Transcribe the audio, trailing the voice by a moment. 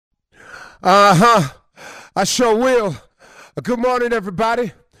Uh-huh. I sure will. Good morning,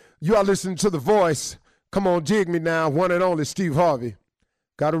 everybody. You are listening to The Voice. Come on, jig me now. One and only Steve Harvey.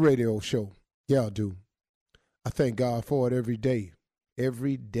 Got a radio show. Yeah, I do. I thank God for it every day.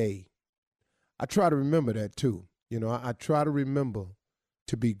 Every day. I try to remember that, too. I try to remember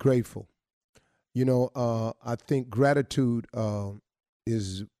to be grateful. I think gratitude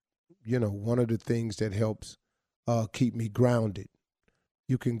is, one of the things that helps keep me grounded.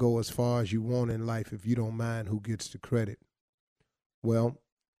 You can go as far as you want in life if you don't mind who gets the credit. Well,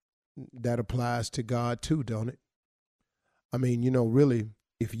 that applies to God too, don't it? I mean, really,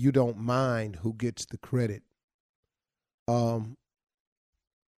 if you don't mind who gets the credit, um,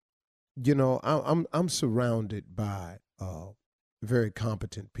 I'm surrounded by very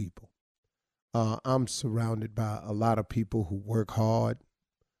competent people. I'm surrounded by a lot of people who work hard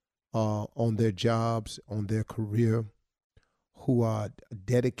on their jobs, on their career, who are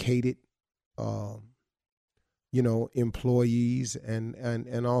dedicated, um, employees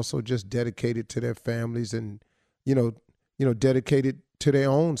and also just dedicated to their families and, you know, dedicated to their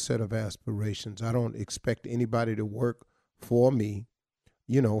own set of aspirations. I don't expect anybody to work for me,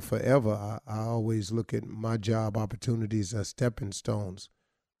 forever. I always look at my job opportunities as stepping stones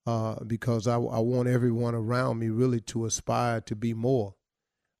because I want everyone around me really to aspire to be more.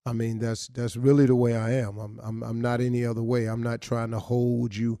 I mean, that's really the way I am. I'm not any other way. I'm not trying to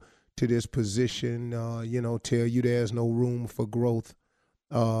hold you to this position, tell you there's no room for growth,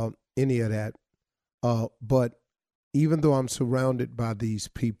 any of that. But even though I'm surrounded by these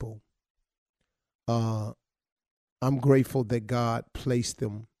people, uh, I'm grateful that God placed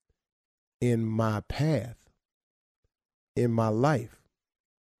them in my path, in my life,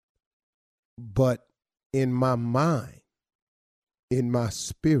 but in my mind, in my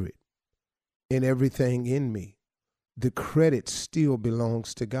spirit, in everything in me, the credit still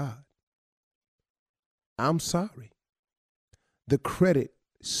belongs to God. I'm sorry. The credit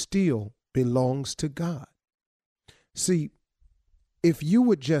still belongs to God. See, if you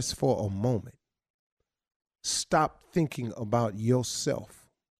would just for a moment stop thinking about yourself,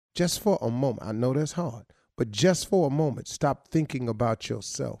 just for a moment, I know that's hard, but just for a moment, stop thinking about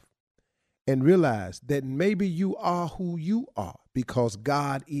yourself and realize that maybe you are who you are because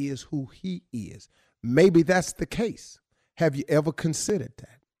God is who He is. Maybe that's the case. Have you ever considered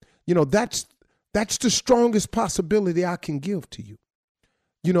that? That's the strongest possibility I can give to you.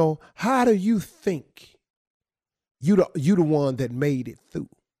 How do you think you the one that made it through?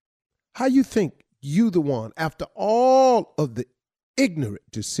 How you think you the one after all of the ignorant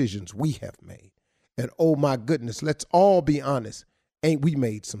decisions we have made? And oh my goodness, let's all be honest. Ain't we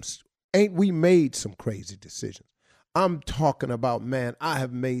made some crazy decisions? I'm talking about, man, I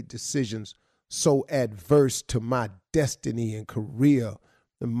have made decisions so adverse to my destiny and career,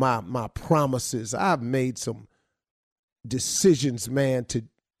 and my promises. I've made some decisions, man, to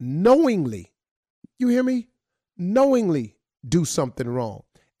knowingly, you hear me? Knowingly do something wrong.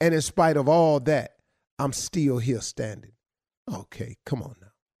 And in spite of all that, I'm still here standing. Okay, come on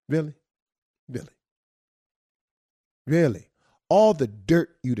now. Really? Really? Really? All the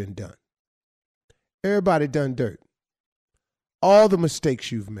dirt you done. Everybody done dirt. All the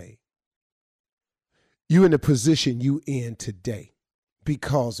mistakes you've made. You in the position you in today.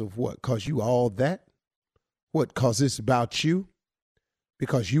 Because of what? Because you all that? What? Because it's about you?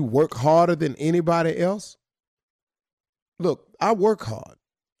 Because you work harder than anybody else? Look, I work hard.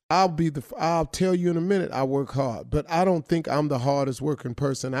 I'll tell you in a minute I work hard, but I don't think I'm the hardest working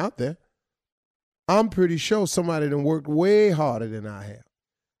person out there. I'm pretty sure somebody done worked way harder than I have.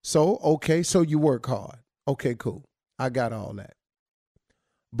 So, okay, so you work hard. Okay, cool. I got all that.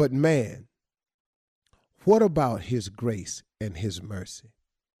 But man, what about His grace and His mercy?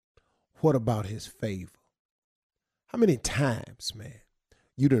 What about His favor? How many times, man,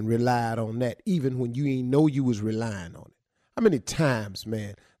 you done relied on that even when you ain't know you was relying on it? How many times,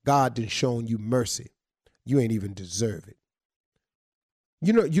 man, God done shown you mercy? You ain't even deserve it.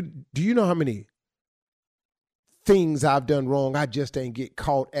 Do you know how many things I've done wrong? I just ain't get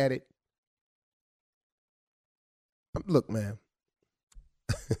caught at it. Look, man,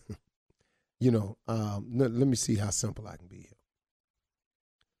 let me see how simple I can be here.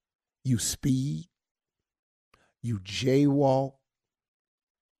 You speed, you jaywalk,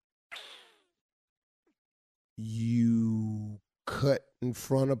 you cut in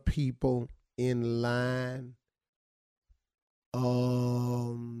front of people in line.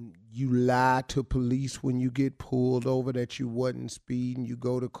 You lie to police when you get pulled over that you wasn't speeding. You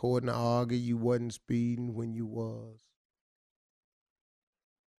go to court and argue you wasn't speeding when you was.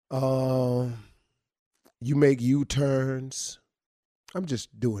 You make U-turns. I'm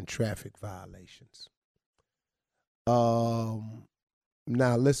just doing traffic violations.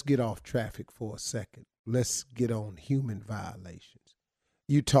 Now let's get off traffic for a second. Let's get on human violations.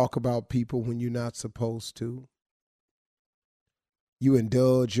 You talk about people when you're not supposed to. You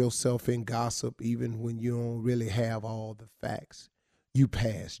indulge yourself in gossip even when you don't really have all the facts. You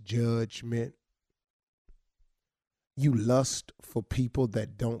pass judgment. You lust for people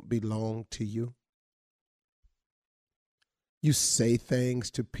that don't belong to you. You say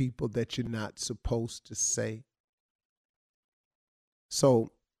things to people that you're not supposed to say.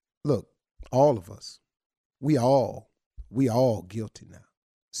 So, look, all of us, we all guilty now.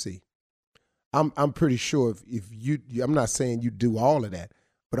 See, I'm pretty sure if you, I'm not saying you do all of that,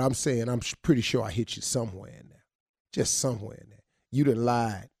 but I'm saying I'm pretty sure I hit you somewhere in there, just somewhere in there. You done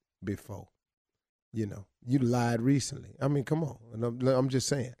lied before, you lied recently. I mean, come on, and I'm just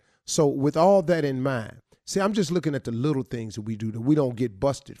saying. So with all that in mind, see, I'm just looking at the little things that we do that we don't get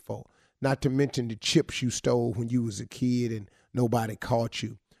busted for. Not to mention the chips you stole when you was a kid and nobody caught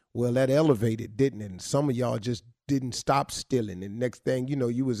you. Well, that elevated, didn't it? And some of y'all just didn't stop stealing. And next thing you know,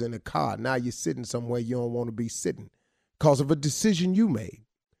 you was in a car. Now you're sitting somewhere you don't want to be sitting because of a decision you made.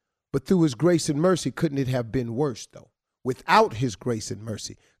 But through his grace and mercy, couldn't it have been worse, though? Without his grace and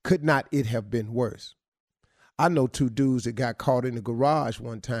mercy, could not it have been worse? I know two dudes that got caught in the garage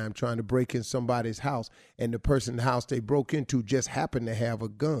one time trying to break in somebody's house, and the person in the house they broke into just happened to have a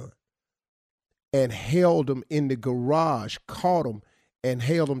gun and held them in the garage, caught them, and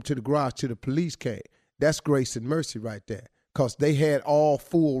held them to the garage till the police came. That's grace and mercy right there, because they had all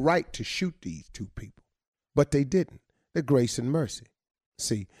full right to shoot these two people, but they didn't. The grace and mercy.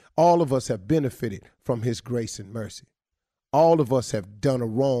 See, all of us have benefited from his grace and mercy. All of us have done a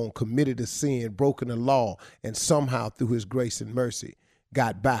wrong, committed a sin, broken a law, and somehow through his grace and mercy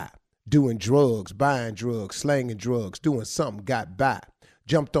got by. Doing drugs, buying drugs, slanging drugs, doing something, got by.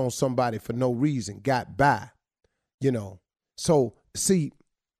 Jumped on somebody for no reason, got by. So, see,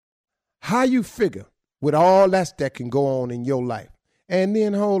 how you figure with all that can go on in your life. And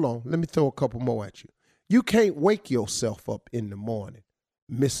then, hold on, let me throw a couple more at you. You can't wake yourself up in the morning,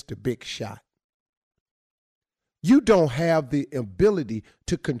 Mr. Big Shot. You don't have the ability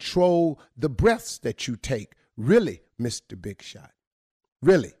to control the breaths that you take. Really, Mr. Big Shot.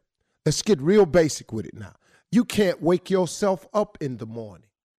 Really. Let's get real basic with it now. You can't wake yourself up in the morning.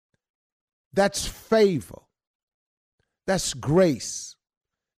 That's favor. That's grace.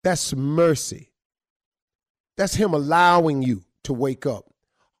 That's mercy. That's him allowing you to wake up.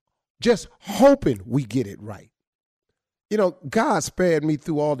 Just hoping we get it right. God spared me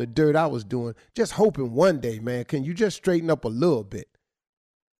through all the dirt I was doing, just hoping one day, man, can you just straighten up a little bit?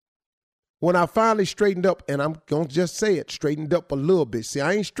 When I finally straightened up, and I'm going to just say it, straightened up a little bit. See,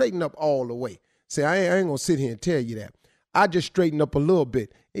 I ain't straightened up all the way. See, I ain't going to sit here and tell you that. I just straightened up a little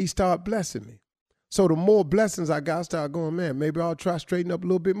bit. He started blessing me. So the more blessings I got, I started going, man, maybe I'll try straighten up a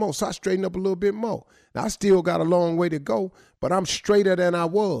little bit more. So I straightened up a little bit more. Now, I still got a long way to go, but I'm straighter than I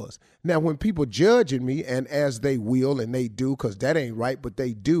was. Now, when people judging me, and as they will, and they do, because that ain't right, but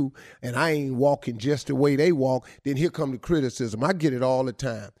they do, and I ain't walking just the way they walk, then here come the criticism. I get it all the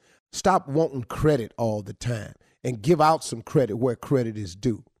time. Stop wanting credit all the time and give out some credit where credit is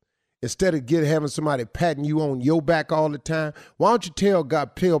due. Instead of having somebody patting you on your back all the time, why don't you tell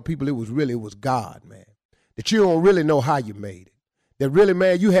people it was God, man. That you don't really know how you made it. That really,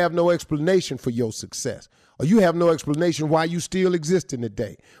 man, you have no explanation for your success. Or you have no explanation why you still exist in the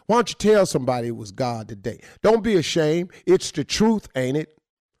day. Why don't you tell somebody it was God today? Don't be ashamed. It's the truth, ain't it?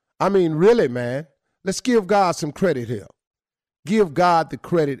 I mean, really, man. Let's give God some credit here. Give God the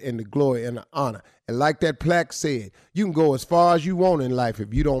credit and the glory and the honor. And like that plaque said, you can go as far as you want in life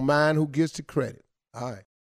if you don't mind who gets the credit. All right.